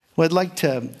Well, I'd like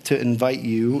to invite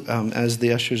you, as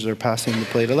the ushers are passing the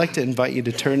plate, I'd like to invite you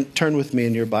to turn with me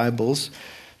in your Bibles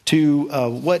to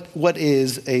what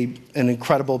is an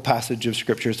incredible passage of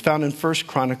Scripture. It's found in 1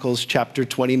 Chronicles chapter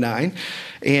 29.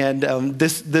 And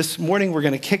this morning we're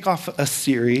going to kick off a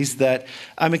series that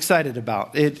I'm excited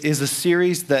about. It is a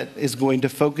series that is going to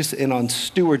focus in on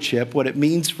stewardship, what it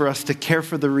means for us to care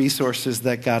for the resources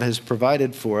that God has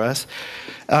provided for us.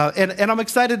 And I'm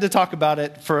excited to talk about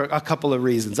it for a couple of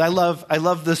reasons. I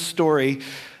love this story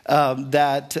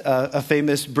that a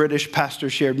famous British pastor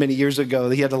shared many years ago.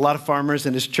 He had a lot of farmers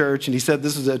in his church, and he said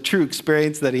this is a true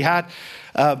experience that he had.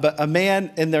 But a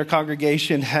man in their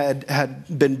congregation had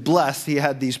been blessed. He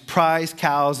had these prize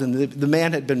cows, and the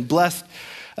man had been blessed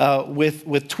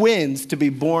with twins to be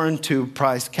born to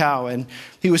prize cow. And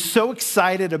he was so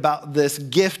excited about this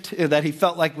gift that he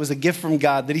felt like was a gift from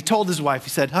God that he told his wife, he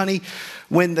said, honey,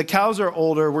 when the cows are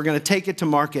older, we're going to take it to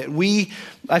market.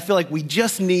 I feel like we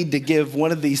just need to give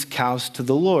one of these cows to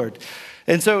the Lord.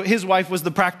 And so his wife was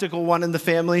the practical one in the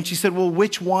family. And she said, well,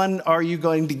 which one are you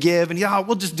going to give? And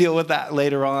we'll just deal with that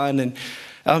later on.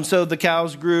 And so the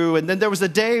cows grew. And then there was a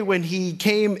day when he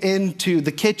came into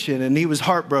the kitchen and he was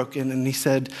heartbroken. And he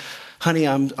said, honey,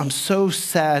 I'm so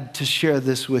sad to share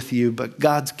this with you, but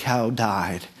God's cow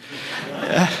died.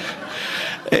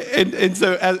 And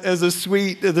so as the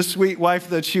sweet wife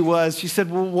that she was, she said,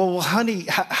 well, honey,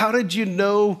 how did you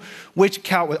know which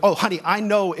cow was? Oh, honey, I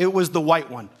know it was the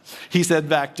white one. He said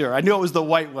back to her, I knew it was the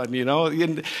white one,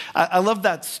 And I love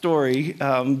that story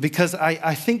because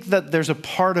I think that there's a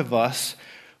part of us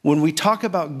when we talk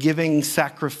about giving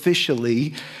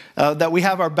sacrificially, that we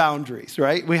have our boundaries,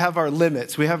 right? We have our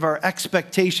limits. We have our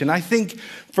expectation. I think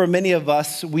for many of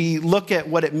us, we look at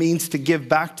what it means to give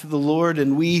back to the Lord,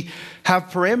 and we have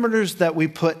parameters that we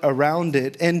put around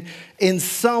it. And in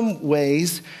some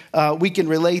ways, we can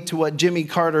relate to what Jimmy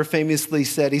Carter famously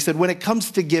said. He said, when it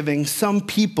comes to giving, some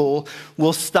people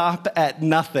will stop at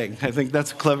nothing. I think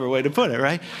that's a clever way to put it,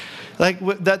 right? Like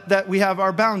that we have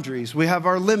our boundaries, we have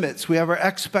our limits, we have our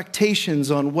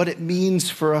expectations on what it means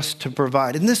for us to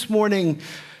provide. And this morning,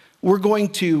 we're going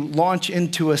to launch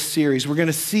into a series. We're going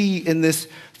to see in this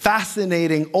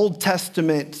fascinating Old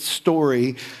Testament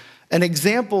story an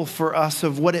example for us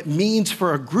of what it means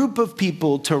for a group of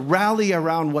people to rally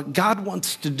around what God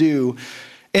wants to do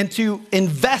and to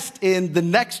invest in the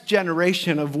next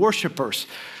generation of worshipers.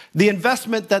 The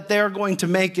investment that they're going to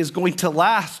make is going to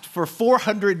last for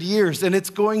 400 years, and it's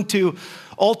going to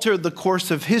alter the course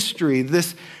of history,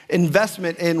 this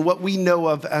investment in what we know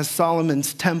of as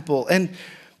Solomon's temple. And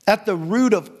at the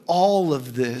root of all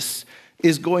of this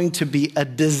is going to be a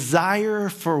desire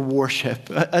for worship,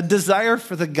 a desire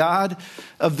for the God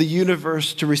of the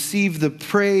universe to receive the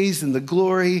praise and the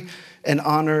glory and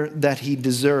honor that he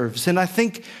deserves. And I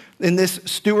think in this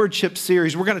stewardship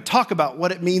series, we're going to talk about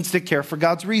what it means to care for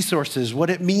God's resources, what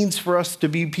it means for us to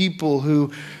be people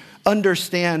who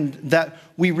understand that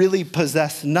we really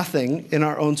possess nothing in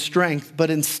our own strength,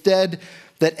 but instead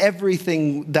that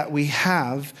everything that we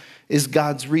have is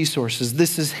God's resources.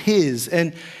 This is his.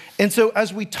 And so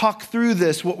as we talk through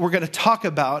this, what we're going to talk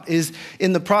about is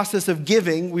in the process of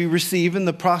giving, we receive. In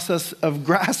the process of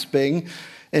grasping,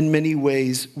 in many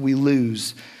ways, we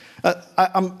lose.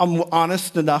 I'm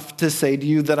honest enough to say to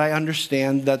you that I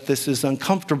understand that this is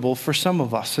uncomfortable for some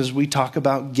of us as we talk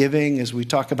about giving, as we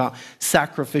talk about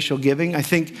sacrificial giving. I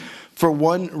think for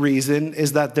one reason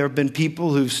is that there have been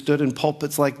people who've stood in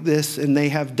pulpits like this and they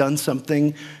have done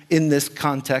something in this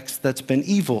context that's been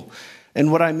evil.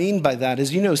 And what I mean by that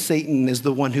is, Satan is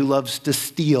the one who loves to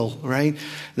steal, right?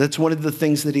 That's one of the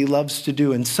things that he loves to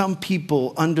do. And some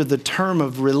people, under the term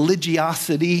of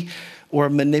religiosity or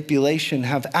manipulation,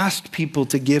 have asked people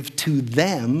to give to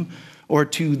them or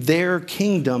to their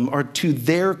kingdom or to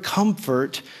their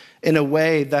comfort in a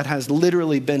way that has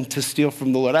literally been to steal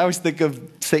from the Lord. I always think of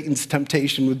Satan's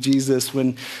temptation with Jesus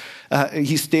when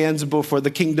he stands before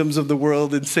the kingdoms of the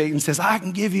world and Satan says, I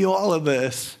can give you all of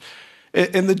this.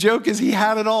 And the joke is he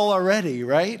had it all already,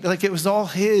 right? Like it was all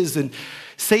his. And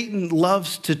Satan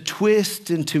loves to twist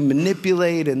and to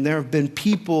manipulate. And there have been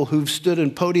people who've stood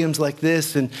in podiums like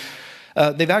this and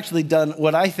they've actually done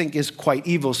what I think is quite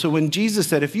evil. So when Jesus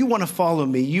said, if you want to follow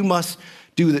me, you must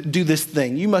do this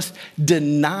thing. You must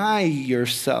deny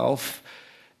yourself.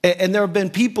 And there have been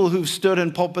people who've stood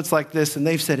in pulpits like this and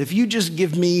they've said, if you just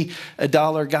give me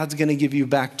 $1, God's going to give you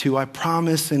back $2. I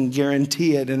promise and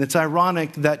guarantee it. And it's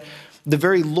ironic that the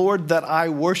very Lord that I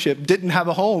worship didn't have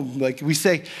a home. Like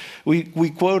we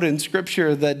quote in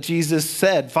scripture that Jesus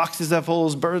said, foxes have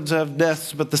holes, birds have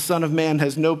nests, but the Son of Man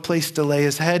has no place to lay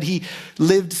his head. He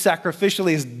lived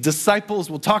sacrificially. His disciples,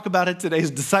 we'll talk about it today,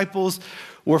 his disciples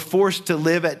were forced to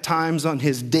live at times on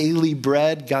his daily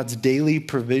bread, God's daily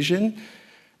provision.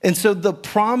 And so the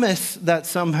promise that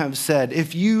some have said,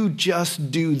 if you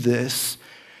just do this,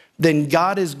 then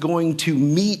God is going to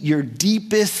meet your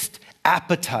deepest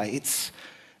appetites.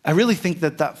 I really think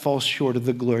that falls short of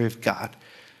the glory of God.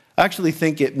 I actually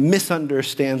think it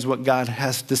misunderstands what God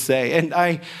has to say. And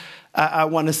I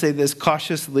want to say this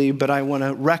cautiously, but I want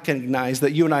to recognize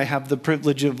that you and I have the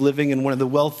privilege of living in one of the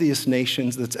wealthiest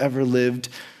nations that's ever lived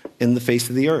in the face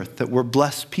of the earth, that we're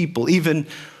blessed people, even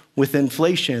with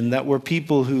inflation, that we're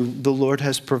people who the Lord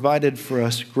has provided for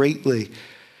us greatly.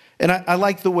 And I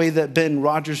like the way that Ben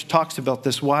Rogers talks about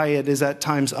this, why it is at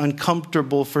times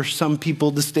uncomfortable for some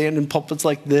people to stand in pulpits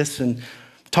like this and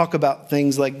talk about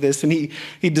things like this. And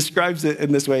he describes it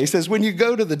in this way. He says, when you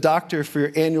go to the doctor for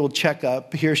your annual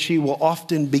checkup, he or she will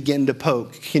often begin to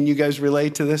poke. Can you guys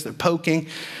relate to this? They're poking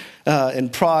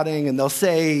and prodding, and they'll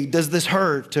say, does this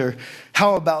hurt? Or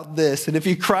how about this? And if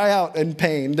you cry out in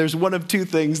pain, there's one of two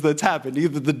things that's happened.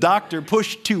 Either the doctor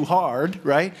pushed too hard,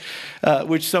 right?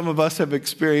 Which some of us have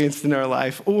experienced in our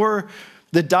life, or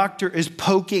the doctor is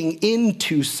poking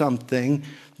into something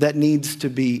that needs to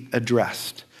be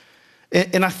addressed.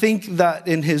 And I think that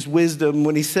in his wisdom,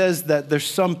 when he says that there's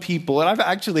some people, and I've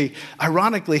actually,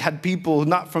 ironically, had people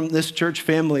not from this church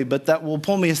family, but that will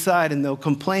pull me aside and they'll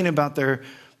complain about their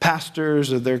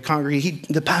pastors or their congregation.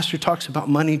 The pastor talks about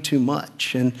money too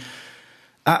much. And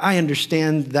I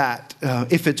understand that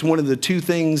if it's one of the two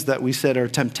things that we said are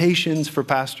temptations for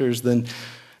pastors, then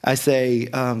I say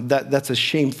that's a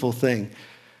shameful thing.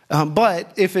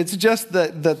 But if it's just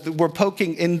that we're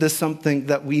poking into something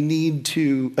that we need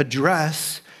to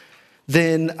address,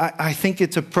 then I think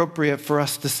it's appropriate for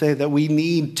us to say that we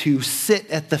need to sit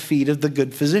at the feet of the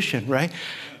good physician, right?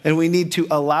 And we need to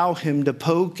allow him to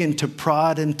poke and to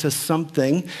prod into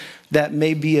something that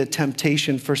may be a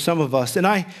temptation for some of us. And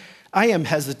I am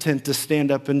hesitant to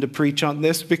stand up and to preach on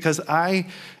this because I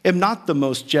am not the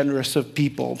most generous of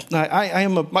people.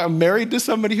 I'm married to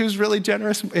somebody who's really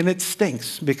generous, and it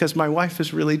stinks because my wife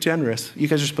is really generous. You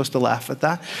guys are supposed to laugh at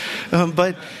that.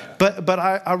 But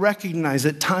I recognize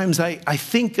at times I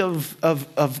think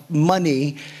of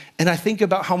money, and I think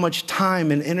about how much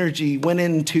time and energy went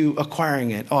into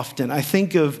acquiring it often. I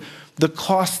think of the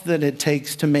cost that it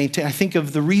takes to maintain. I think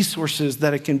of the resources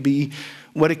that it can be,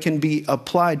 what it can be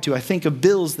applied to. I think of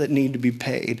bills that need to be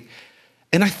paid.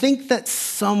 And I think that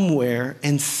somewhere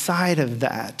inside of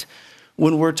that,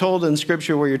 when we're told in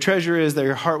Scripture where your treasure is, there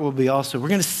your heart will be also, we're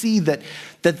going to see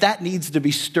that needs to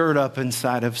be stirred up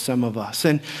inside of some of us.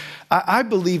 And I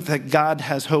believe that God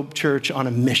has Hope Church on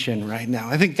a mission right now.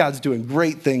 I think God's doing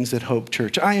great things at Hope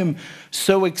Church. I am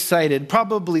so excited,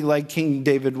 probably like King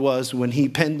David was when he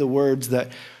penned the words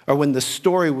or when the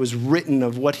story was written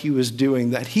of what he was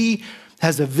doing, that he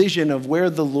has a vision of where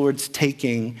the Lord's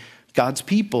taking God's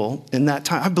people in that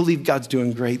time. I believe God's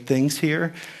doing great things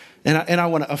here. And I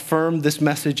want to affirm this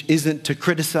message isn't to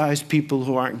criticize people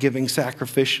who aren't giving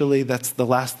sacrificially. That's the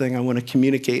last thing I want to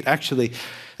communicate. Actually,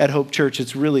 at Hope Church,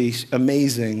 it's really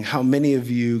amazing how many of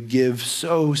you give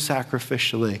so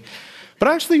sacrificially. But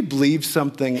I actually believe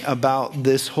something about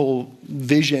this whole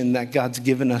vision that God's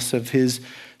given us of his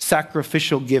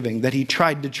sacrificial giving, that he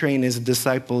tried to train his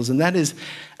disciples. And that is,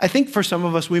 I think for some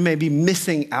of us, we may be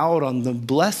missing out on the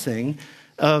blessing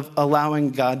of allowing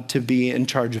God to be in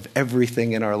charge of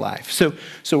everything in our life. So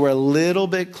we're a little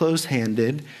bit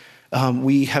close-handed.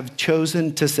 We have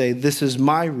chosen to say, this is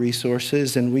my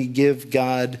resources, and we give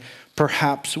God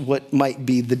perhaps what might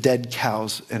be the dead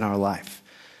cows in our life.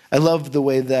 I love the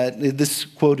way that this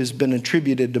quote has been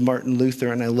attributed to Martin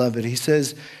Luther, and I love it. He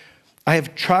says, I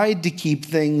have tried to keep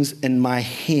things in my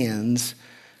hands,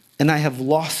 and I have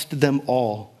lost them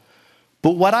all.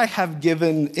 But what I have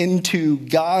given into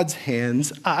God's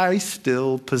hands, I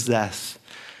still possess.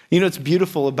 You know, what's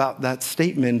beautiful about that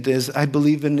statement is I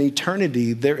believe in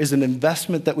eternity, there is an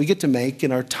investment that we get to make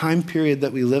in our time period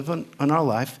that we live on our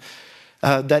life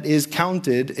that is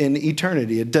counted in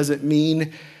eternity. It doesn't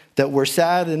mean that we're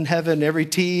sad in heaven, every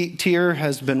tear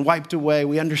has been wiped away.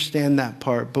 We understand that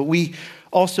part, but we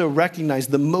also recognize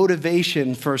the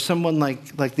motivation for someone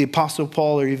like the Apostle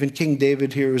Paul or even King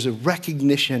David here is a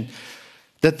recognition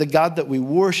that the God that we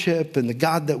worship and the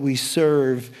God that we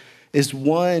serve is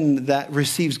one that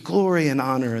receives glory and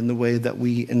honor in the way that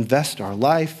we invest our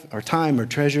life, our time, our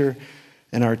treasure,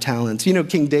 and our talents. You know,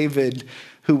 King David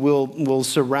who will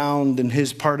surround in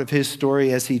his part of his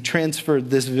story as he transferred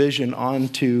this vision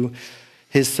onto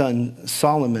his son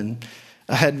Solomon,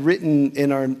 had written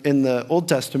in the Old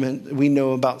Testament. We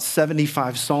know about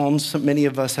 75 Psalms. Many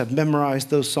of us have memorized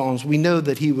those Psalms. We know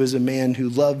that he was a man who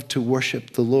loved to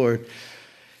worship the Lord.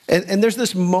 And there's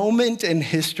this moment in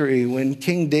history when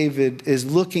King David is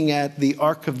looking at the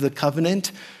Ark of the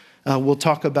Covenant. We'll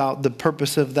talk about the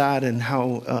purpose of that and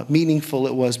how meaningful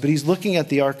it was. But he's looking at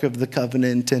the Ark of the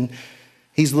Covenant, and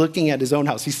he's looking at his own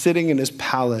house. He's sitting in his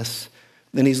palace,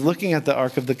 and he's looking at the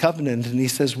Ark of the Covenant, and he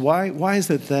says, why is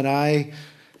it that I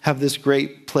have this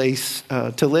great place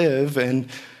to live, and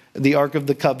the Ark of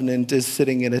the Covenant is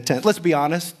sitting in a tent? Let's be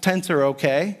honest, tents are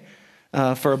okay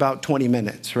for about 20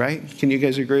 minutes, right? Can you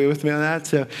guys agree with me on that?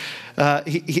 So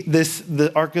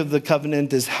the Ark of the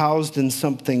Covenant is housed in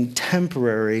something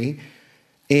temporary.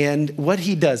 And what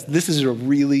he does, this is a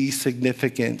really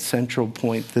significant central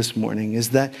point this morning, is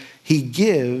that he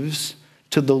gives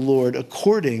to the Lord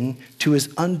according to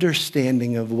his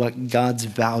understanding of what God's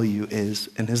value is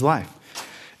in his life.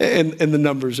 And the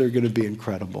numbers are going to be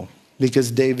incredible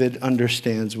because David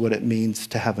understands what it means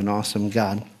to have an awesome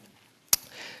God.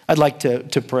 I'd like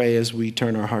to pray as we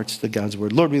turn our hearts to God's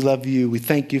word. Lord, we love you. We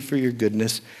thank you for your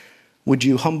goodness. Would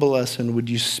you humble us and would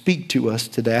you speak to us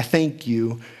today? I thank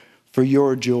you for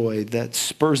your joy that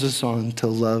spurs us on to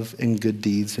love and good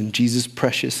deeds. In Jesus'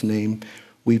 precious name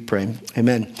we pray.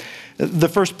 Amen. The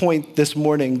first point this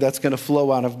morning that's going to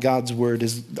flow out of God's word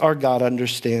is our God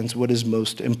understands what is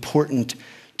most important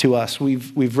to us.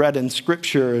 We've read in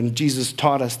Scripture, and Jesus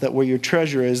taught us that where your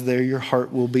treasure is, there your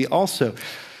heart will be also.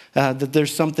 That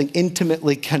there's something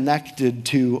intimately connected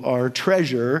to our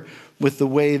treasure with the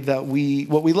way that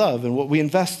what we love and what we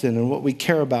invest in and what we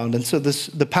care about. And so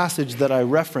the passage that I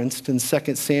referenced in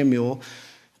 2 Samuel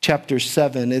chapter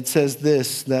 7, it says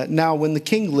this, that now when the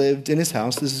king lived in his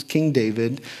house, this is King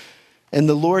David, and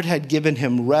the Lord had given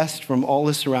him rest from all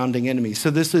his surrounding enemies.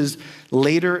 So this is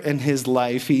later in his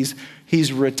life.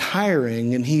 He's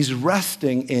retiring and he's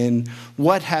resting in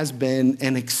what has been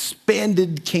an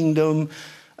expanded kingdom,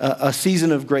 a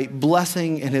season of great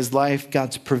blessing in his life,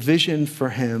 God's provision for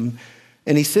him.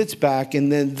 And he sits back,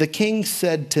 and then the king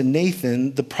said to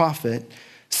Nathan, the prophet,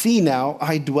 "See now,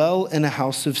 I dwell in a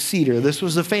house of cedar." This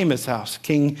was a famous house,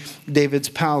 King David's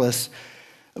palace.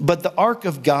 "But the ark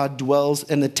of God dwells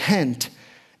in a tent."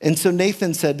 And so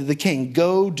Nathan said to the king,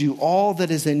 "Go do all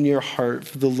that is in your heart,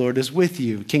 for the Lord is with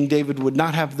you." King David would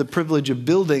not have the privilege of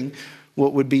building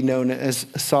what would be known as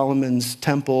Solomon's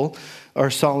temple, or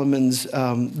Solomon's,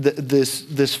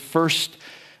 this first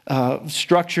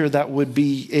structure that would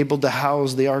be able to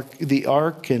house the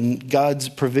ark and God's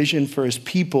provision for his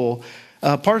people,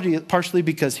 partially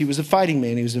because he was a fighting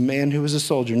man. He was a man who was a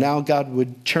soldier. Now God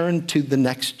would turn to the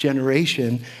next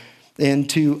generation and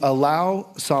to allow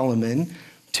Solomon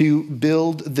to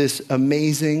build this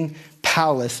amazing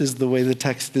palace, is the way the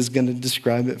text is going to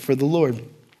describe it, for the Lord.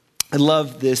 I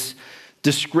love this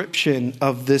description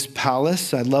of this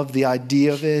palace. I love the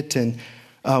idea of it. And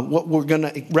what we're going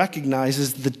to recognize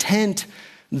is the tent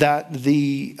that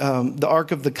the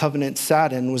Ark of the Covenant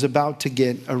sat in was about to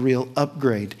get a real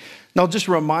upgrade. Now, I'll just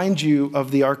remind you of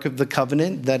the Ark of the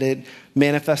Covenant, that it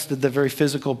manifested the very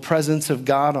physical presence of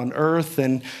God on earth,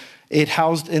 and it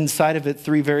housed inside of it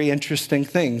three very interesting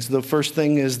things. The first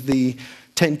thing is the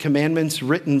 10 Commandments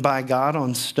written by God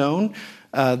on stone.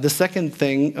 The second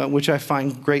thing, which I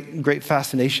find great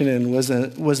fascination in, was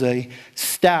a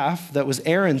staff that was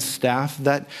Aaron's staff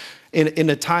that in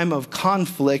a time of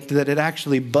conflict that it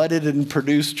actually budded and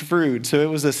produced fruit. So it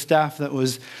was a staff that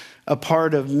was a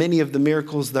part of many of the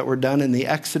miracles that were done in the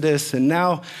Exodus. And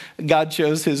now God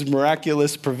shows his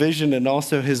miraculous provision and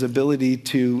also his ability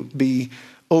to be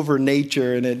over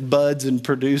nature, and it buds and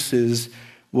produces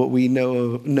what we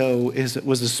know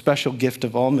was a special gift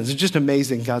of almonds. It's just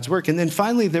amazing, God's work. And then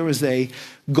finally, there was a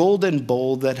golden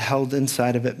bowl that held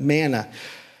inside of it manna.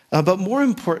 But more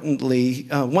importantly,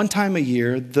 one time a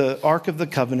year, the Ark of the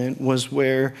Covenant was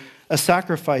where a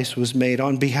sacrifice was made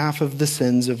on behalf of the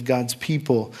sins of God's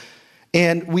people.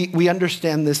 And we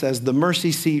understand this as the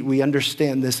mercy seat. We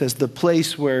understand this as the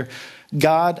place where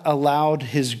God allowed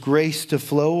his grace to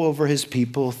flow over his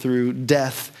people through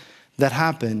death that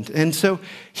happened. And so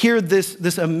here,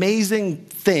 this amazing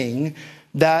thing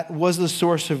that was the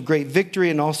source of great victory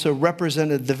and also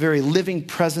represented the very living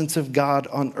presence of God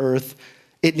on earth,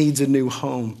 it needs a new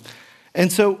home.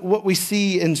 And so what we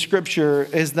see in Scripture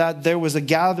is that there was a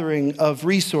gathering of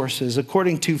resources.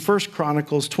 According to 1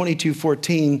 Chronicles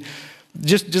 22:14,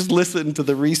 Just listen to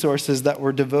the resources that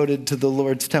were devoted to the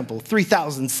Lord's temple.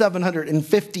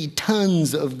 3,750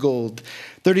 tons of gold,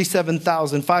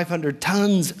 37,500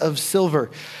 tons of silver.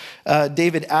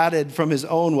 David added from his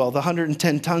own wealth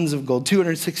 110 tons of gold,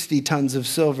 260 tons of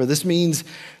silver. This means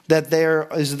that there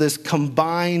is this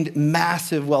combined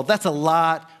massive wealth. That's a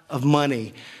lot of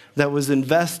money that was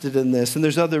invested in this. And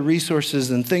there's other resources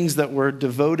and things that were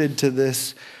devoted to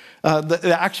this.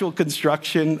 The actual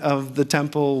construction of the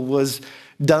temple was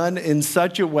done in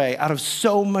such a way, out of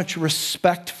so much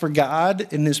respect for God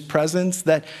in his presence,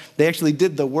 that they actually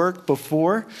did the work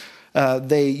before.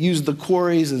 They used the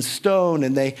quarries and stone,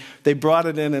 and they brought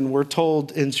it in, and we're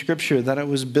told in Scripture that it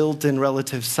was built in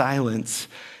relative silence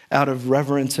out of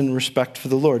reverence and respect for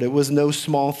the Lord. It was no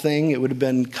small thing. It would have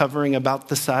been covering about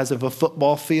the size of a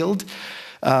football field,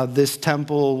 this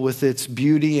temple with its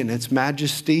beauty and its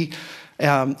majesty.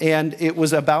 And it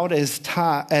was about as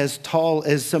tall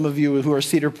as some of you who are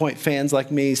Cedar Point fans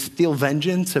like me, Steel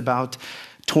Vengeance, about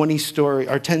 10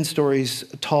 stories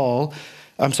tall.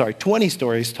 20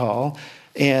 stories tall,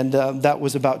 and that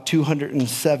was about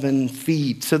 207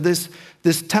 feet. So this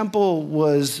temple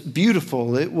was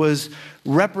beautiful. It was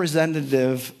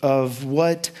representative of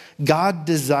what God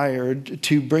desired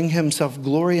to bring himself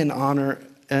glory and honor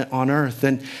on earth.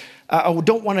 And I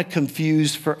don't want to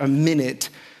confuse for a minute.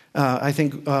 I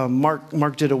think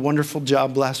Mark did a wonderful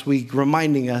job last week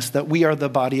reminding us that we are the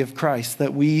body of Christ,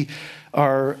 that we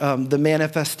are the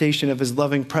manifestation of his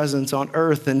loving presence on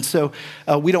earth. And so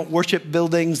we don't worship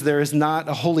buildings. There is not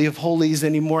a holy of holies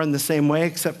anymore in the same way,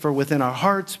 except for within our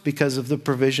hearts because of the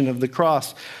provision of the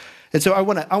cross. And so I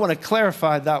want to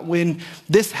clarify that when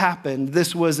this happened,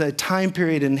 this was a time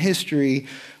period in history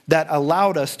that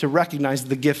allowed us to recognize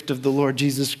the gift of the Lord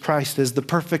Jesus Christ as the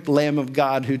perfect Lamb of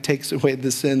God who takes away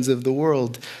the sins of the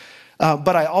world.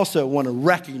 But I also want to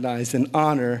recognize and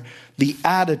honor the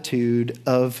attitude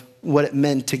of what it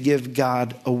meant to give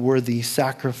God a worthy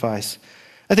sacrifice.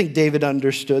 I think David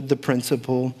understood the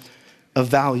principle of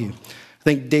value. I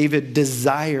think David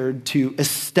desired to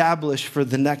establish for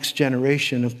the next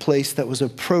generation a place that was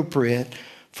appropriate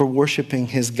for worshiping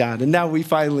his God. And now we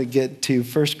finally get to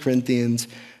 1 Corinthians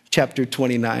chapter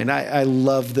 29. I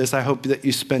love this. I hope that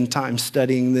you spend time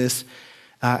studying this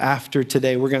after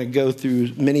today. We're going to go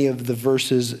through many of the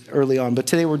verses early on, but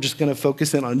today we're just going to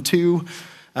focus in on two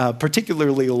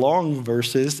particularly long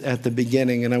verses at the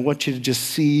beginning. And I want you to just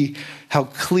see how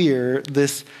clear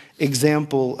this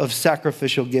example of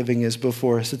sacrificial giving is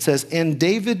before us. It says, "And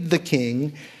David the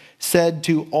king said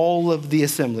to all of the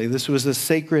assembly," this was a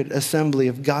sacred assembly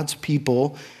of God's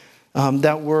people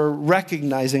that were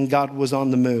recognizing God was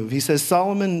on the move. He says,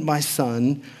 "Solomon, my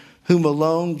son, whom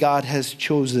alone God has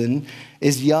chosen,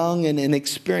 is young and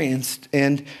inexperienced,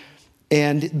 and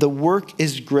the work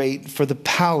is great for the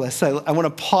palace." I want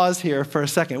to pause here for a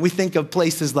second. We think of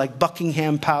places like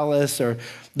Buckingham Palace or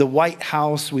the White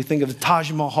House. We think of the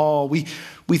Taj Mahal. We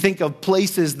think of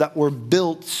places that were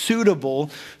built suitable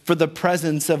for the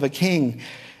presence of a king.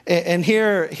 And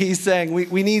here he's saying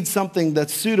we need something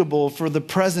that's suitable for the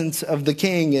presence of the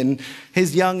king. And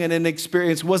his young and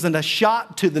inexperienced wasn't a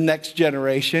shot to the next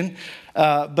generation,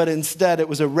 but instead it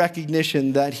was a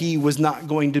recognition that he was not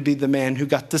going to be the man who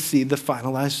got to see the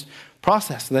finalized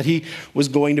process, that he was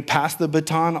going to pass the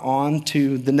baton on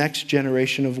to the next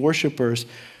generation of worshipers.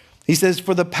 He says,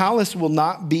 "For the palace will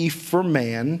not be for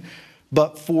man,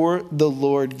 but for the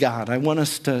Lord God." I want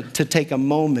us to take a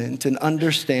moment and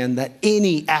understand that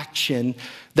any action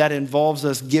that involves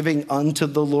us giving unto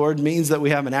the Lord means that we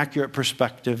have an accurate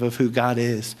perspective of who God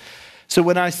is. So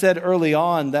when I said early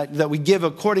on that we give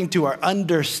according to our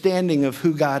understanding of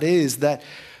who God is, that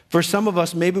for some of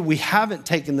us, maybe we haven't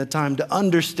taken the time to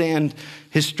understand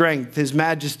his strength, his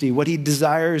majesty, what he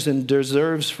desires and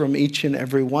deserves from each and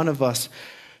every one of us.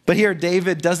 But here,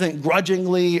 David doesn't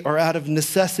grudgingly or out of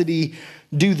necessity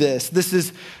do this. This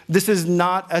is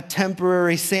not a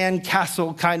temporary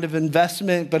sandcastle kind of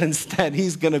investment, but instead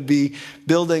he's going to be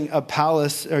building a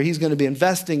palace, or he's going to be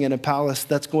investing in a palace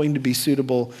that's going to be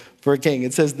suitable for a king.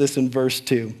 It says this in verse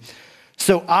 2.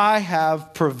 "So I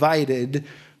have provided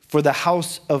for the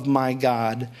house of my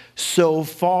God so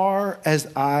far as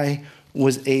I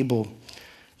was able."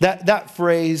 That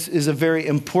phrase is a very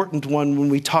important one when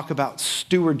we talk about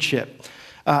stewardship.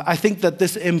 I think that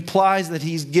this implies that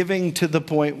he's giving to the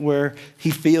point where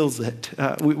he feels it.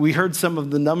 We heard some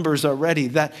of the numbers already,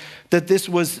 that this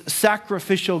was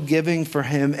sacrificial giving for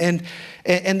him. And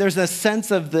there's a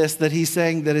sense of this that he's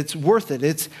saying that it's worth it.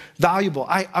 It's valuable.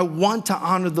 I want to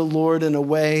honor the Lord in a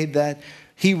way that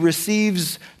he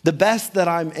receives the best that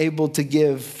I'm able to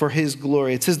give for his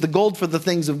glory. It says the gold for the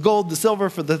things of gold, the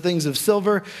silver for the things of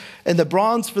silver, and the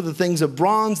bronze for the things of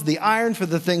bronze, the iron for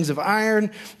the things of iron,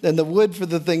 and the wood for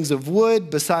the things of wood,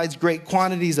 besides great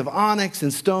quantities of onyx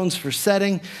and stones for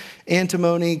setting,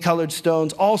 antimony, colored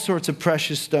stones, all sorts of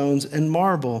precious stones, and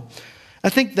marble. I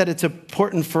think that it's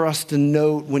important for us to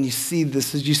note when you see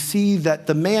this, is you see that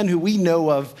the man who we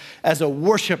know of as a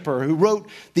worshiper, who wrote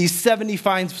these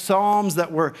 75 psalms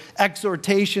that were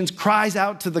exhortations, cries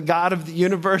out to the God of the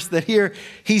universe, that here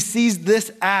he sees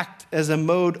this act as a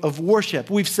mode of worship.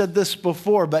 We've said this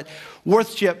before, but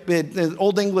worship, an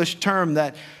Old English term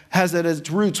that has at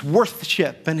its roots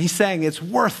worthship, and he's saying it's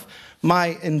worth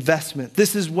my investment.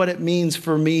 This is what it means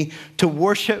for me to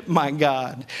worship my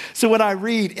God. So when I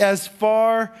read, as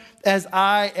far as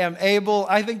I am able,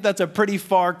 I think that's a pretty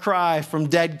far cry from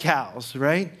dead cows,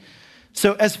 right?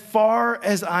 So as far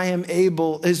as I am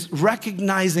able is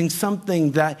recognizing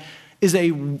something that is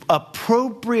an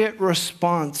appropriate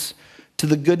response to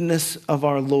the goodness of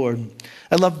our Lord.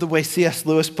 I love the way C.S.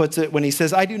 Lewis puts it when he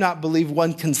says, I do not believe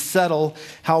one can settle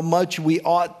how much we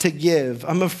ought to give.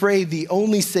 I'm afraid the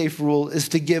only safe rule is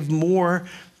to give more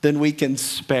than we can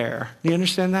spare. Do you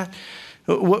understand that?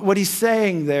 What he's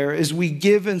saying there is we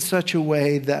give in such a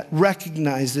way that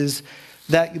recognizes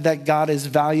that God is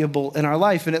valuable in our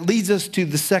life. And it leads us to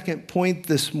the second point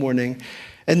this morning,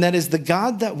 and that is the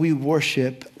God that we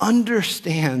worship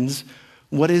understands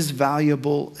what is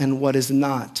valuable and what is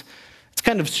not. It's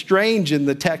kind of strange in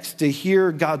the text to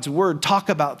hear God's word talk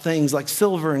about things like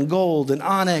silver and gold and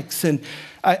onyx. And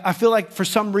I feel like for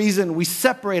some reason we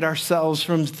separate ourselves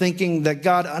from thinking that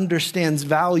God understands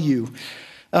value.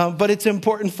 But it's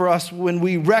important for us when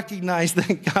we recognize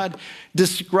that God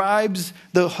describes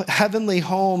the heavenly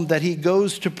home that he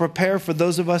goes to prepare for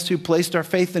those of us who placed our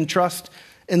faith and trust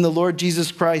in the Lord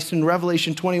Jesus Christ. In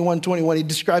Revelation 21:21, he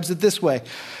describes it this way.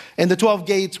 And the 12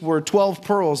 gates were 12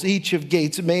 pearls, each of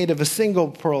gates made of a single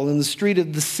pearl. And the street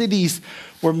of the cities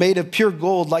were made of pure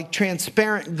gold, like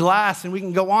transparent glass. And we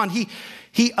can go on.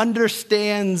 He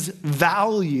understands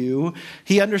value.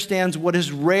 He understands what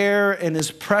is rare and is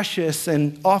precious.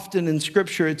 And often in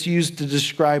Scripture, it's used to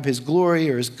describe his glory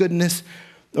or his goodness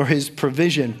or his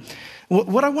provision.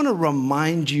 What I want to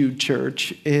remind you,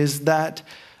 church, is that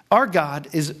our God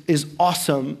is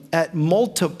awesome at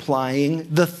multiplying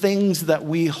the things that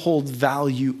we hold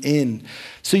value in.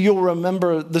 So you'll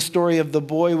remember the story of the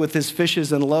boy with his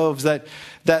fishes and loaves,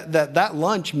 that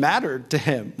lunch mattered to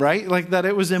him, right? Like that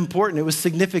it was important, it was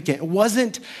significant. It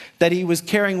wasn't that he was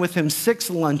carrying with him 6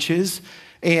 lunches.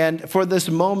 And for this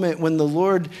moment when the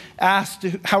Lord asked,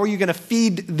 how are you going to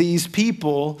feed these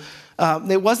people?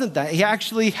 It wasn't that. He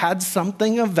actually had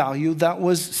something of value that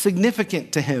was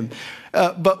significant to him.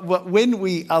 But when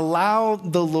we allow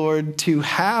the Lord to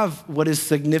have what is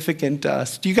significant to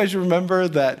us, do you guys remember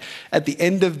that at the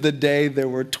end of the day, there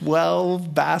were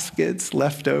 12 baskets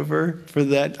left over for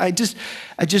that? I just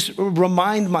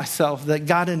remind myself that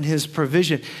God in his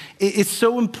provision, it's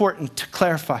so important to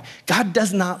clarify, God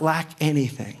does not lack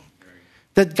anything.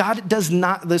 That God does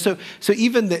not, so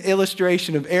even the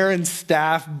illustration of Aaron's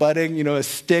staff budding, a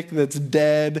stick that's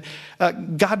dead,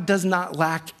 God does not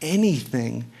lack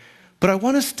anything. But I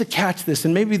want us to catch this,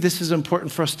 and maybe this is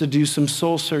important for us to do some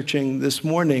soul searching this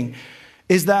morning,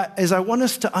 is I want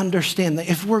us to understand that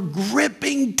if we're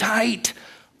gripping tight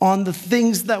on the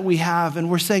things that we have and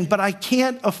we're saying, but I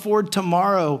can't afford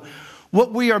tomorrow,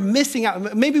 what we are missing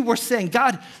out, maybe we're saying,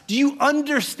 God, do you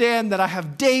understand that I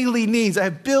have daily needs? I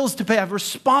have bills to pay. I have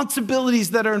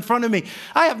responsibilities that are in front of me.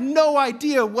 I have no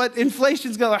idea what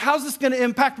inflation's going to, how's this going to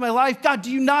impact my life? God, do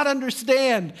you not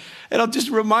understand? And I'll just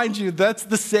remind you, that's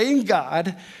the same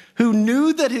God who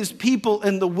knew that his people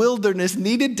in the wilderness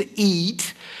needed to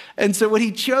eat. And so what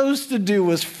he chose to do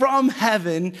was from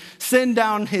heaven send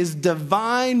down his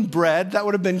divine bread. That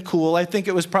would have been cool. I think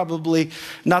it was probably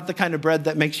not the kind of bread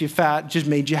that makes you fat, just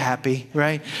made you happy,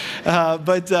 right?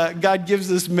 But God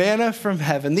gives us manna from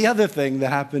heaven. The other thing that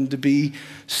happened to be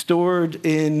stored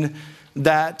in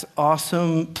that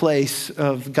awesome place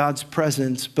of God's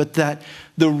presence, but that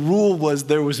the rule was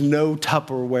there was no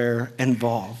Tupperware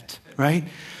involved, right?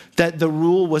 That the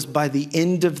rule was by the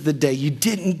end of the day, you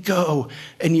didn't go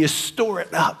and you store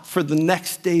it up for the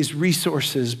next day's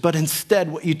resources, but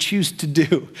instead what you choose to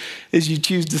do is you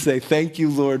choose to say, thank you,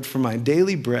 Lord, for my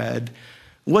daily bread.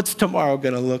 What's tomorrow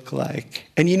going to look like?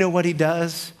 And you know what he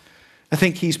does? I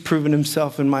think he's proven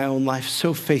himself in my own life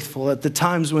so faithful. At the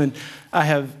times when I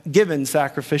have given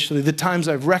sacrificially, the times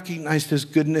I've recognized his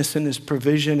goodness and his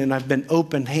provision, and I've been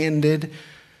open-handed,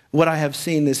 what I have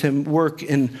seen is him work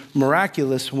in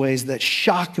miraculous ways that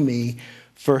shock me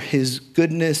for his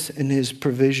goodness and his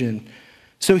provision.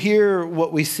 So here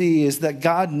what we see is that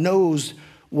God knows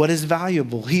what is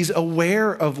valuable. He's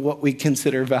aware of what we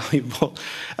consider valuable.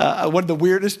 One of the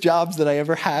weirdest jobs that I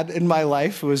ever had in my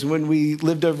life was when we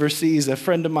lived overseas. A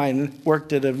friend of mine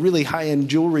worked at a really high-end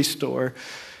jewelry store,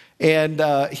 and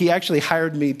he actually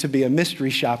hired me to be a mystery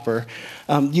shopper.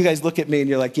 You guys look at me and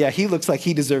you're like, yeah, he looks like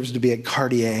he deserves to be at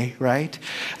Cartier, right?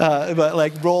 But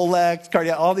like Rolex,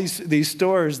 Cartier, all these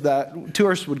stores that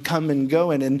tourists would come and go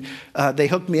in, and they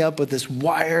hooked me up with this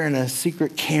wire and a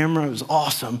secret camera. It was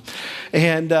awesome.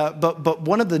 And but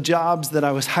one of the jobs that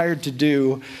I was hired to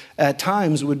do at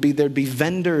times would be there'd be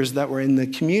vendors that were in the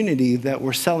community that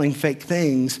were selling fake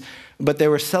things, but they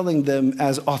were selling them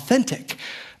as authentic.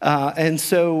 And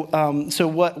so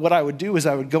what I would do is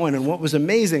I would go in, and what was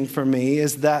amazing for me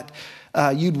is that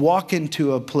you'd walk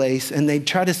into a place and they'd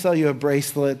try to sell you a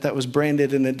bracelet that was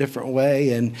branded in a different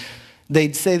way, and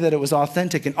they'd say that it was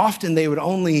authentic, and often they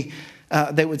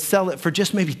would sell it for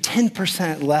just maybe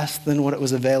 10% less than what it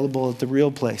was available at the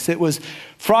real place. It was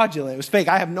fraudulent. It was fake.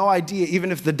 I have no idea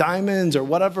even if the diamonds or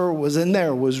whatever was in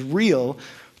there was real,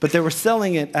 but they were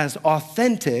selling it as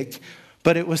authentic,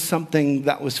 but it was something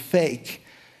that was fake.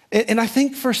 And I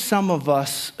think for some of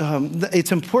us,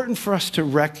 it's important for us to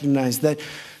recognize that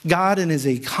God in his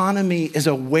economy is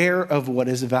aware of what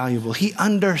is valuable. He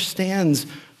understands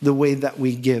the way that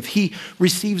we give. He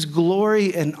receives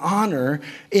glory and honor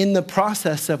in the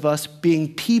process of us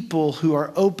being people who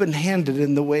are open-handed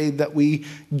in the way that we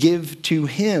give to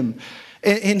him.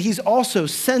 And he's also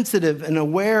sensitive and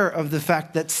aware of the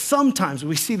fact that sometimes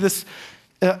we see this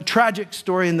tragic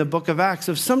story in the book of Acts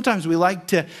of sometimes we like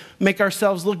to make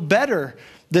ourselves look better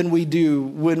than we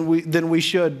do than we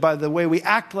should by the way we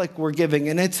act like we're giving.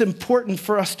 And it's important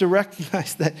for us to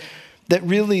recognize that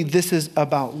really this is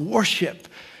about worship.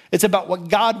 It's about what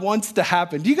God wants to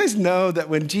happen. Do you guys know that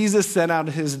when Jesus sent out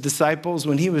his disciples,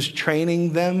 when he was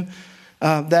training them,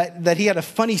 that he had a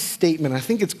funny statement? I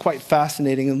think it's quite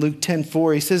fascinating. In Luke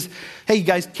 10:4, he says, hey, you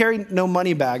guys, carry no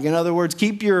money bag. In other words,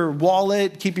 keep your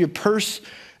wallet, keep your purse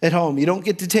at home. You don't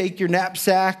get to take your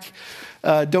knapsack.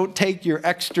 Don't take your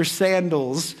extra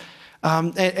sandals.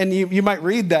 And you might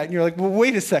read that and you're like, well,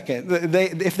 wait a second.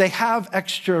 If they have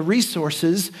extra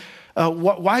resources,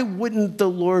 why wouldn't the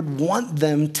Lord want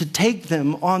them to take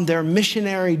them on their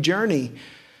missionary journey?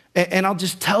 And I'll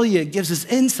just tell you, it gives us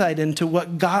insight into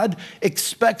what God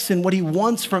expects and what he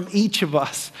wants from each of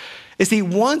us. Is he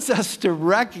wants us to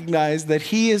recognize that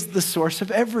he is the source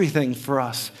of everything for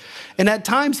us. And at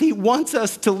times he wants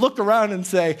us to look around and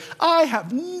say, I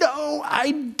have no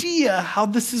idea how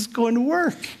this is going to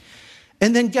work.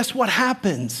 And then guess what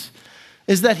happens?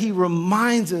 Is that he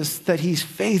reminds us that he's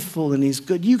faithful and he's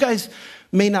good. You guys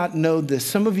may not know this.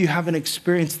 Some of you haven't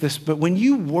experienced this, but when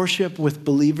you worship with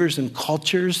believers in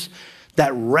cultures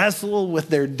that wrestle with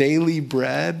their daily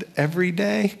bread every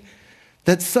day,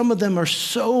 that some of them are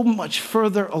so much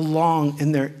further along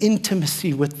in their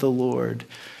intimacy with the Lord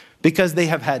because they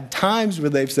have had times where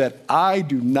they've said, I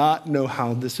do not know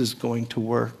how this is going to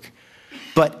work.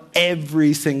 But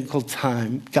every single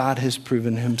time, God has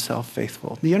proven himself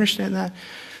faithful. Do you understand that?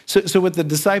 So with the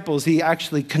disciples, he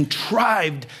actually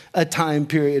contrived a time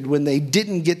period when they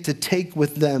didn't get to take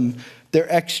with them their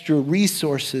extra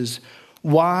resources.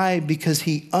 Why? Because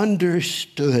he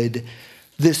understood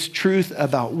this truth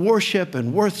about worship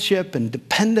and worship and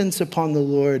dependence upon the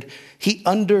Lord. He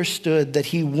understood that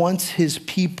he wants his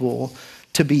people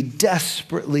to be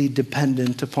desperately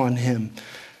dependent upon him.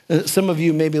 Some of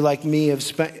you, maybe like me, have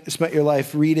spent your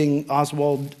life reading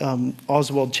Oswald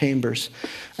Chambers.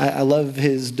 I love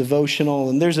his devotional,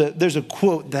 and there's a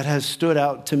quote that has stood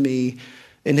out to me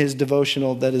in his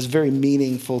devotional that is very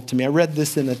meaningful to me. I read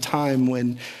this in a time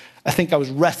when I think I was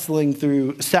wrestling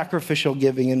through sacrificial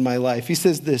giving in my life. He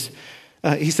says this.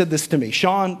 He said this to me: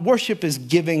 Shawn, worship is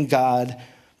giving God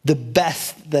the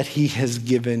best that he has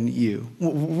given you.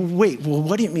 Wait, well,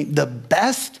 what do you mean? The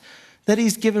best that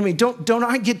he's given me? Don't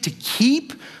I get to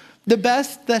keep the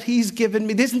best that he's given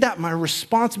me? Isn't that my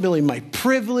responsibility, my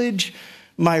privilege,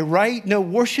 my right? No,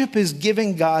 worship is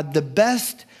giving God the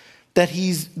best that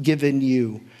he's given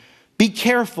you. Be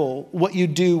careful what you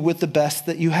do with the best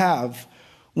that you have.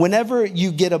 Whenever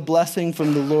you get a blessing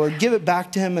from the Lord, give it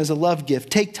back to him as a love gift.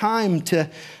 Take time to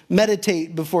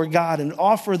meditate before God and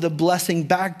offer the blessing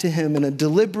back to him in a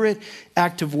deliberate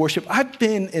act of worship. I've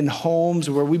been in homes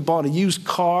where we bought a used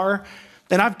car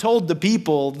And I've told the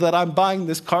people that I'm buying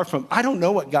this car from, I don't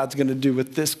know what God's going to do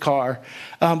with this car.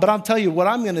 But I'll tell you what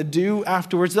I'm going to do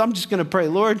afterwards. I'm just going to pray,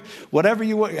 Lord, whatever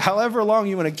you want, however long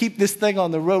you want to keep this thing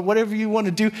on the road, whatever you want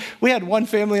to do. We had one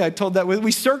family I told that with.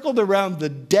 We circled around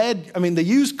the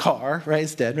used car, right?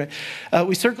 It's dead, right?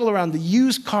 We circled around the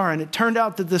used car, and it turned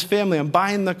out that this family I'm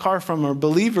buying the car from are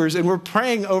believers, and we're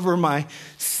praying over my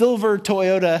silver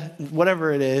Toyota,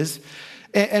 whatever it is.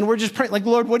 And we're just praying, like,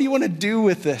 Lord, what do you want to do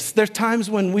with this? There's times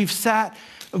when we've sat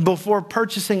before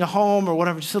purchasing a home or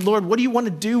whatever, just said, Lord, what do you want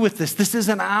to do with this? This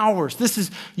isn't ours. This is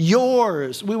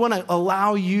yours. We want to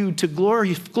allow you to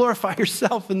glorify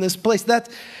yourself in this place.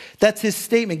 That's his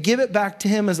statement. Give it back to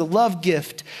him as a love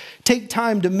gift. Take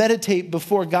time to meditate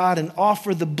before God and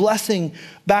offer the blessing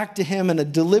back to him in a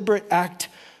deliberate act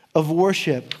of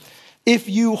worship. If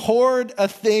you hoard a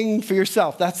thing for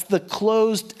yourself, that's the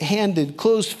closed-handed,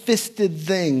 closed-fisted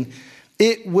thing,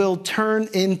 it will turn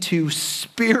into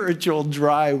spiritual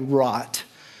dry rot.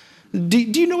 Do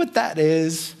you know what that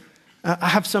is? I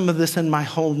have some of this in my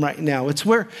home right now. It's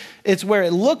where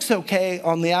it looks okay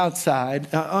on the outside.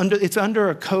 It's under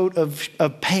a coat of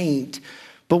paint.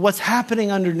 But what's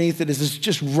happening underneath it is it's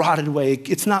just rotted away.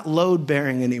 It's not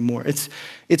load-bearing anymore.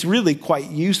 It's really quite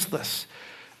useless.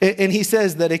 And he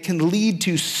says that it can lead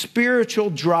to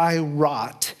spiritual dry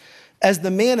rot, as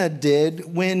the manna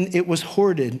did when it was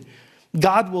hoarded.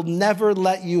 God will never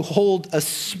let you hold a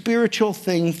spiritual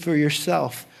thing for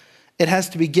yourself. It has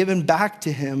to be given back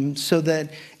to him so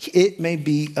that it may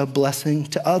be a blessing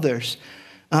to others.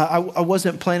 I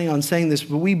wasn't planning on saying this,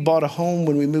 but we bought a home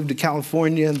when we moved to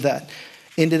California that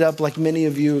ended up, like many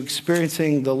of you,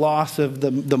 experiencing the loss of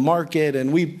the market,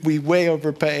 and we way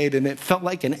overpaid, and it felt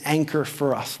like an anchor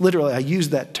for us. Literally, I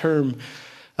used that term.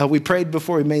 We prayed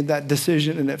before we made that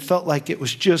decision, and it felt like it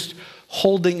was just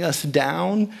holding us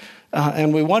down,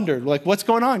 and we wondered, like, what's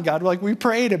going on, God? Like, we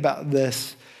prayed about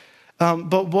this.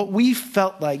 But what we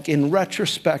felt like in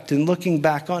retrospect and looking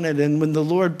back on it, and when the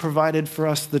Lord provided for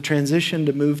us the transition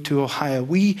to move to Ohio,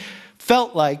 we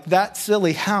felt like that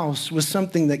silly house was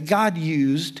something that God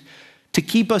used to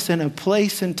keep us in a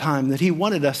place and time that he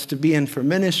wanted us to be in for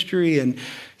ministry, and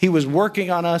he was working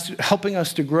on us, helping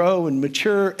us to grow and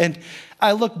mature. And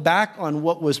I look back on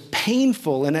what was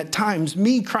painful, and at times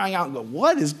me crying out and go,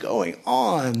 what is going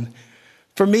on?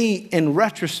 For me, in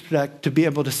retrospect, to be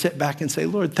able to sit back and say,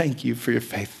 Lord, thank you for your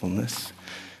faithfulness.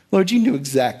 Lord, you knew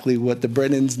exactly what the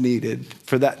Brennans needed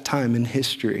for that time in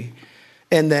history.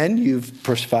 And then you've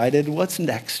provided what's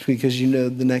next, because you know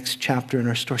the next chapter in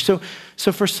our story. So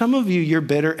for some of you, you're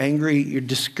bitter, angry, you're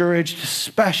discouraged,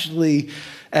 especially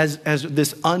as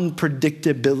this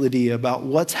unpredictability about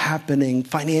what's happening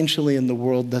financially in the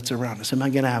world that's around us. Am I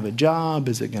going to have a job?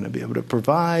 Is it going to be able to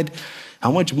provide?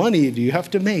 How much money do you have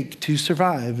to make to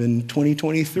survive in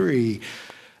 2023?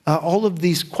 All of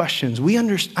these questions,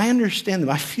 I understand them.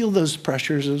 I feel those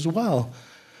pressures as well.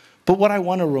 But what I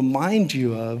want to remind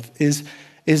you of is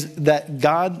that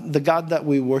God, the God that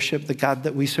we worship, the God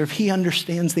that we serve, he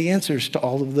understands the answers to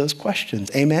all of those questions.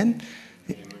 Amen?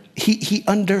 Amen. He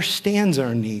understands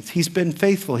our needs. He's been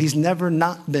faithful. He's never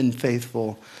not been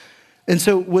faithful. And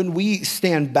so when we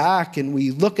stand back and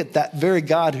we look at that very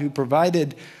God who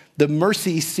provided the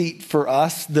mercy seat for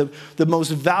us, the most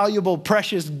valuable,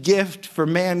 precious gift for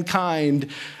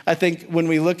mankind, I think when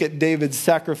we look at David's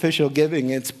sacrificial giving,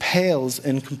 it pales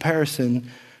in comparison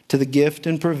to the gift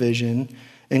and provision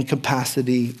and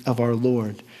capacity of our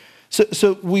Lord.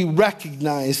 So we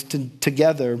recognize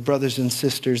together, brothers and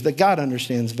sisters, that God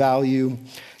understands value.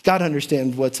 God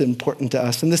understands what's important to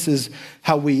us. And this is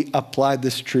how we apply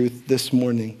this truth this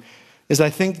morning. Is I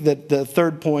think that the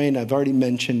third point, I've already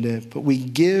mentioned it, but we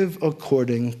give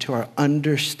according to our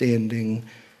understanding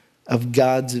of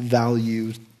God's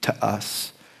value to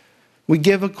us. We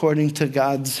give according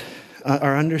to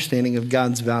our understanding of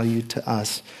God's value to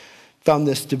us. Found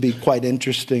this to be quite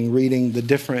interesting, reading the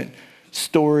different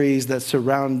stories that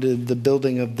surrounded the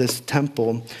building of this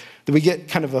temple. We get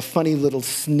kind of a funny little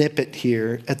snippet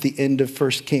here at the end of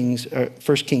 1 Kings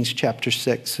chapter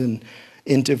 6 and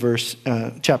into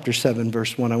chapter 7,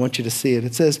 verse 1. I want you to see it.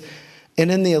 It says, and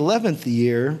in the 11th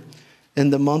year, in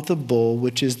the month of Bul,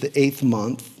 which is the 8th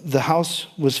month, the house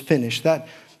was finished. That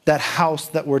house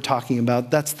that we're talking about,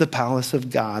 that's the palace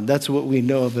of God. That's what we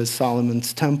know of as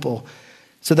Solomon's temple.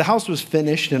 So the house was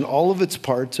finished in all of its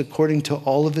parts according to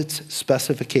all of its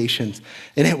specifications.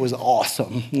 And it was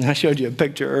awesome. And I showed you a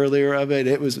picture earlier of it.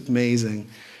 It was amazing.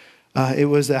 It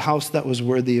was a house that was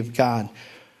worthy of God.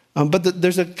 But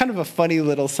there's a kind of a funny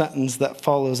little sentence that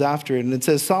follows after it. And it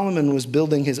says, Solomon was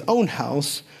building his own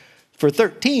house for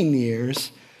 13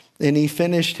 years. and he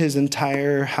finished his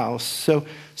entire house. So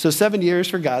 7 years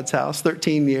for God's house,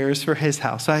 13 years for his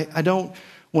house. I don't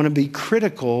want to be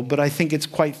critical, but I think it's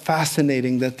quite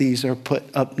fascinating that these are put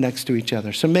up next to each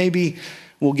other. So maybe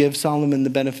we'll give Solomon the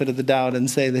benefit of the doubt and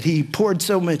say that he poured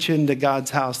so much into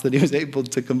God's house that he was able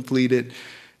to complete it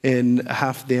in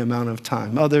half the amount of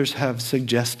time. Others have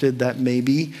suggested that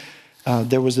maybe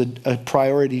there was a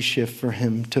priority shift for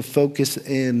him to focus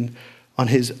in on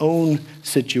his own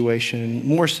situation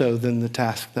more so than the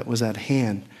task that was at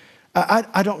hand.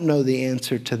 I don't know the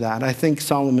answer to that. I think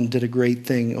Solomon did a great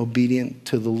thing, obedient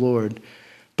to the Lord.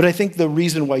 But I think the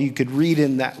reason why you could read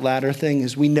in that latter thing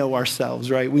is we know ourselves,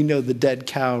 right? We know the dead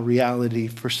cow reality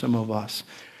for some of us.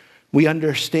 We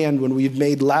understand when we've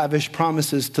made lavish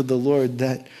promises to the Lord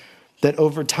that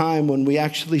over time, when we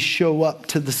actually show up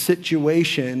to the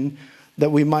situation,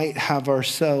 that we might have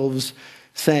ourselves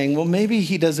saying, well, maybe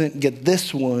he doesn't get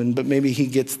this one, but maybe he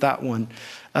gets that one.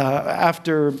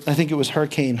 After, I think it was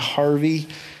Hurricane Harvey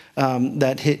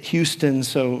that hit Houston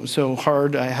so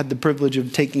hard, I had the privilege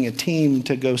of taking a team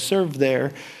to go serve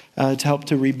there to help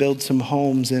to rebuild some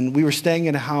homes. And we were staying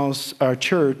in a house, our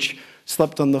church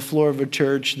slept on the floor of a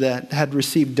church that had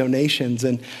received donations.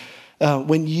 And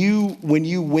when you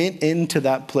went into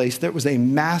that place, there was a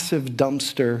massive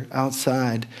dumpster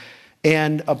outside.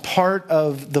 And a part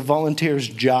of the volunteers'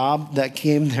 job that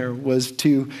came there was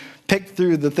to pick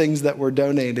through the things that were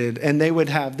donated. And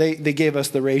they gave us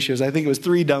the ratios. I think it was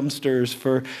 3 dumpsters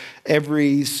for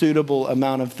every suitable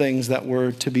amount of things that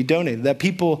were to be donated. That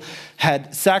people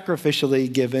had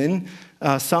sacrificially given,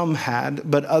 some had,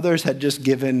 but others had just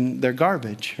given their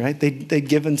garbage, right? They'd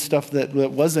given stuff that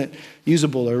wasn't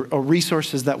usable or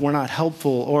resources that were not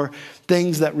helpful or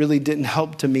things that really didn't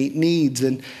help to meet needs.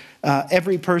 And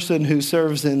every person who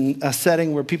serves in a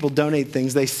setting where people donate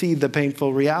things, they see the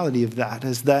painful reality of that,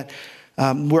 is that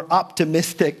we're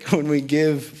optimistic when we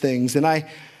give things. And I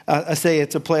say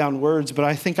it's a play on words, but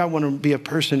I think I want to be a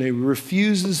person who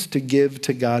refuses to give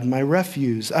to God my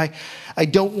refuse. I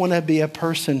don't want to be a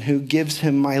person who gives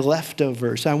him my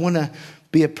leftovers. I want to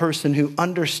be a person who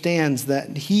understands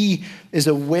that he is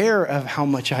aware of how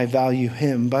much I value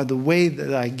him by the way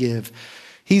that I give.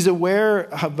 He's aware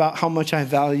about how much I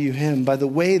value him by the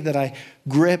way that I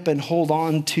grip and hold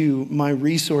on to my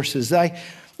resources. I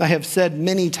have said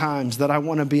many times that I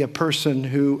want to be a person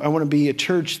I want to be a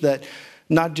church that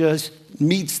not just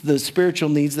meets the spiritual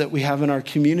needs that we have in our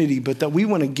community, but that we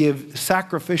want to give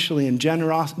sacrificially and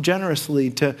generously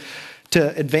to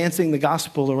advancing the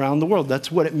gospel around the world. That's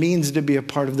what it means to be a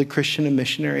part of the Christian and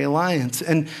Missionary Alliance.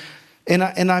 And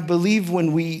I believe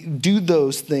when we do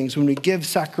those things, when we give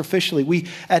sacrificially, we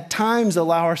at times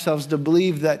allow ourselves to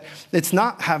believe that it's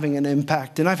not having an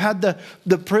impact. And I've had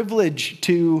the privilege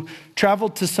to travel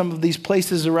to some of these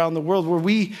places around the world where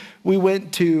we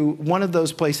went to one of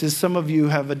those places. Some of you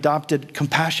have adopted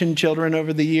compassion children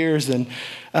over the years. And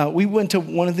we went to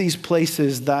one of these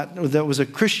places that was a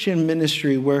Christian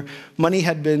ministry where money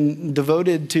had been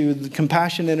devoted to the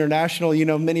Compassion International. You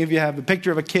know, many of you have a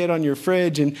picture of a kid on your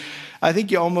fridge, and I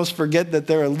think you almost forget that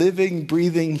they're a living,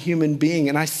 breathing human being.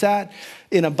 And I sat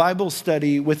in a Bible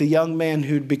study with a young man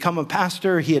who'd become a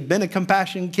pastor. He had been a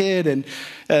compassion kid, and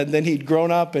then he'd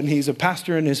grown up, and he's a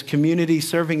pastor in his community,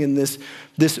 serving in this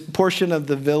portion of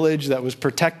the village that was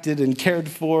protected and cared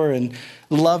for and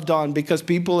loved on because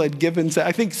people had given.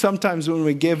 I think sometimes when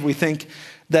we give, we think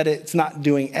that it's not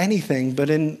doing anything, but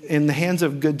in the hands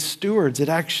of good stewards, it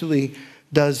actually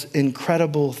does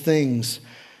incredible things.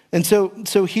 And so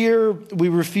here we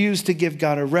refuse to give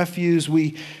God a refuse.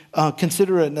 We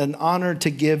consider it an honor to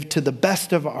give to the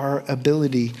best of our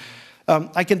ability.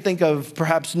 I can think of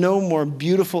perhaps no more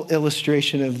beautiful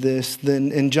illustration of this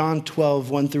than in John 12,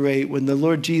 1-8, when the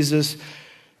Lord Jesus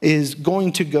is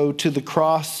going to go to the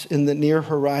cross in the near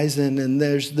horizon. And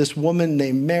there's this woman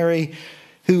named Mary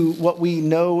who, what we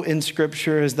know in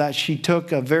Scripture is that she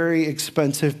took a very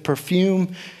expensive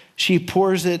perfume. She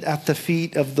pours it at the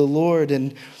feet of the Lord.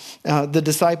 And the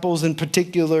disciples, in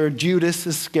particular, Judas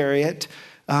Iscariot,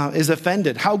 is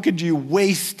offended. How could you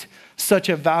waste such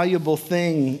a valuable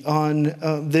thing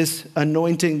on this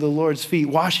anointing the Lord's feet?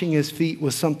 Washing his feet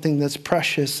was something that's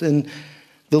precious. And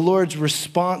the Lord's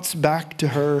response back to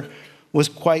her was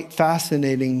quite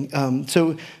fascinating.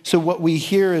 So what we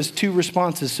hear is 2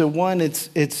 responses. So one,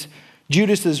 it's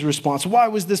Judas's response. Why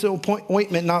was this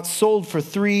ointment not sold for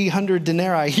 300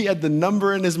 denarii? He had the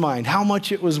number in his mind, how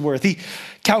much it was worth. He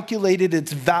calculated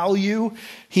its value.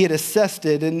 He had assessed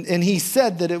it, and he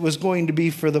said that it was going to be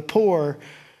for the poor.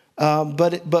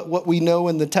 But what we know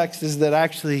in the text is that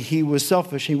actually he was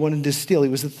selfish. He wanted to steal. He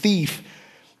was a thief.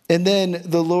 And then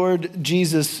the Lord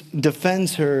Jesus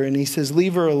defends her and he says,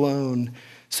 leave her alone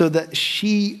so that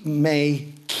she may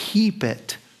keep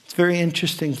it. It's a very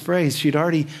interesting phrase. She'd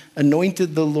already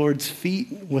anointed the Lord's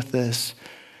feet with this.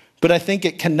 But I think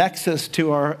it connects us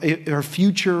to our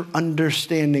future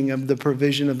understanding of the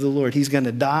provision of the Lord. He's going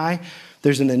to die.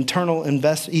 There's an eternal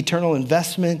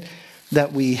investment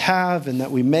that we have and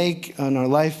that we make on our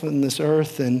life on this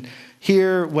earth. And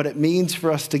here, what it means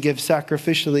for us to give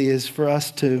sacrificially is for us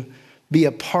to be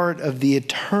a part of the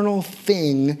eternal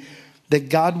thing that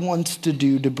God wants to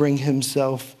do to bring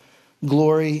himself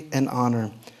glory and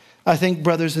honor. I think,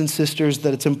 brothers and sisters,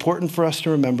 that it's important for us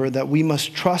to remember that we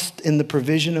must trust in the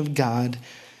provision of God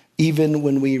even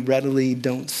when we readily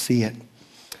don't see it.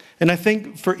 And I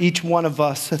think for each one of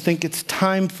us, I think it's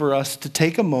time for us to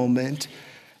take a moment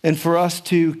and for us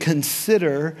to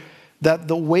consider that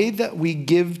the way that we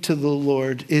give to the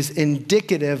Lord is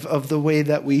indicative of the way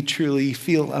that we truly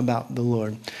feel about the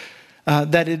Lord.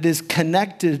 That it is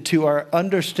connected to our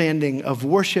understanding of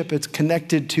worship. It's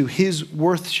connected to his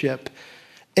worship.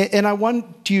 And I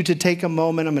want you to take a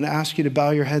moment. I'm going to ask you to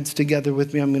bow your heads together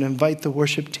with me. I'm going to invite the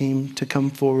worship team to come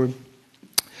forward.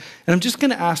 And I'm just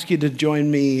going to ask you to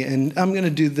join me. And I'm going to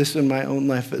do this in my own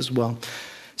life as well.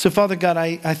 So, Father God,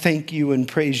 I thank you and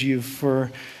praise you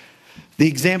for the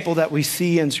example that we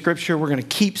see in Scripture. We're going to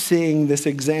keep seeing this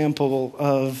example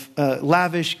of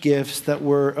lavish gifts that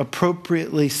were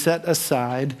appropriately set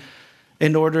aside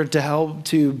in order to help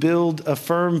to build a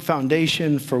firm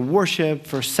foundation for worship,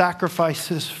 for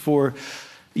sacrifices, for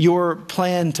your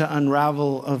plan to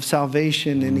unravel of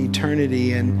salvation in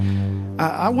eternity. And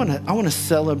I want to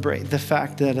celebrate the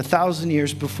fact that 1,000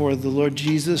 years before the Lord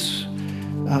Jesus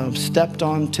stepped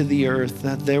onto the earth,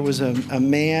 that there was a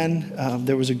man,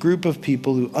 there was a group of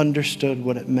people who understood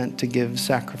what it meant to give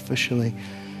sacrificially.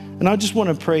 And I just want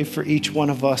to pray for each one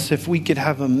of us, if we could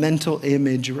have a mental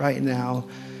image right now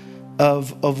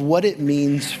of what it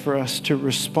means for us to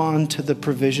respond to the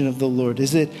provision of the Lord.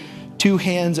 Is it two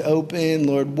hands open,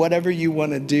 Lord, whatever you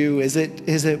want to do? Is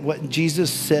it what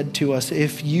Jesus said to us?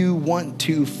 If you want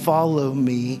to follow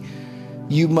me,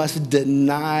 you must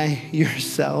deny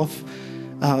yourself.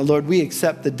 Lord, we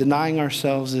accept that denying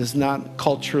ourselves is not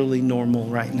culturally normal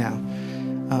right now.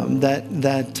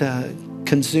 That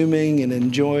consuming and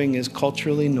enjoying is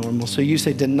culturally normal. So you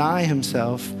say, deny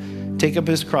himself, take up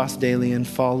his cross daily and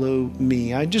follow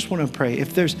me. I just want to pray,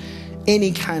 if there's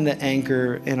any kind of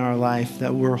anchor in our life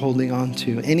that we're holding on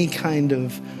to, any kind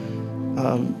of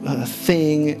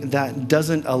thing that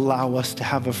doesn't allow us to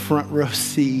have a front row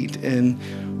seat in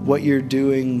what you're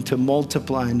doing to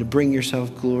multiply and to bring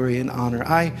yourself glory and honor.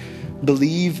 I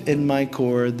believe in my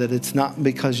core that it's not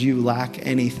because you lack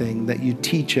anything that you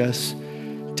teach us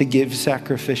to give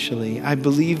sacrificially. I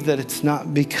believe that it's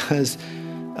not because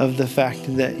of the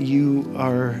fact that you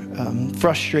are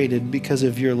frustrated because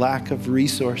of your lack of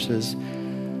resources.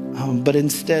 But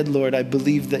instead, Lord, I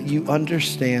believe that you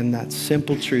understand that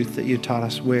simple truth that you taught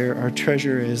us: where our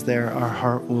treasure is, there our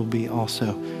heart will be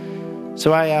also.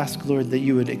 So I ask, Lord, that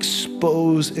you would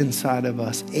expose inside of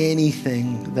us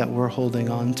anything that we're holding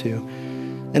on to.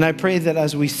 And I pray that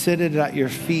as we sit it at your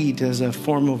feet as a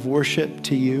form of worship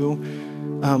to you,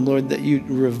 Lord, that you'd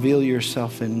reveal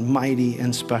yourself in mighty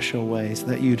and special ways,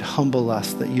 that you'd humble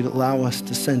us, that you'd allow us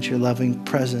to sense your loving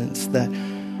presence, that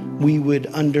we would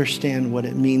understand what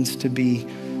it means to be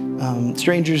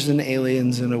strangers and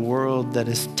aliens in a world that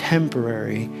is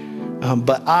temporary.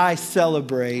 But I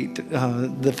celebrate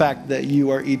the fact that you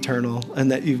are eternal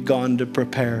and that you've gone to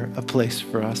prepare a place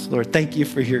for us. Lord, thank you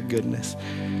for your goodness.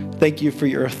 Thank you for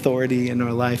your authority in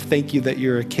our life. Thank you that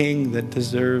you're a king that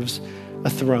deserves a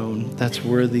throne that's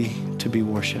worthy to be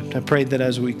worshiped. I pray that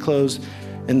as we close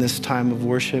in this time of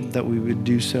worship, that we would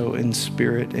do so in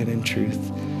spirit and in truth.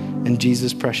 In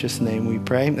Jesus' precious name we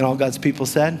pray. And all God's people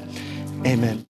said, amen.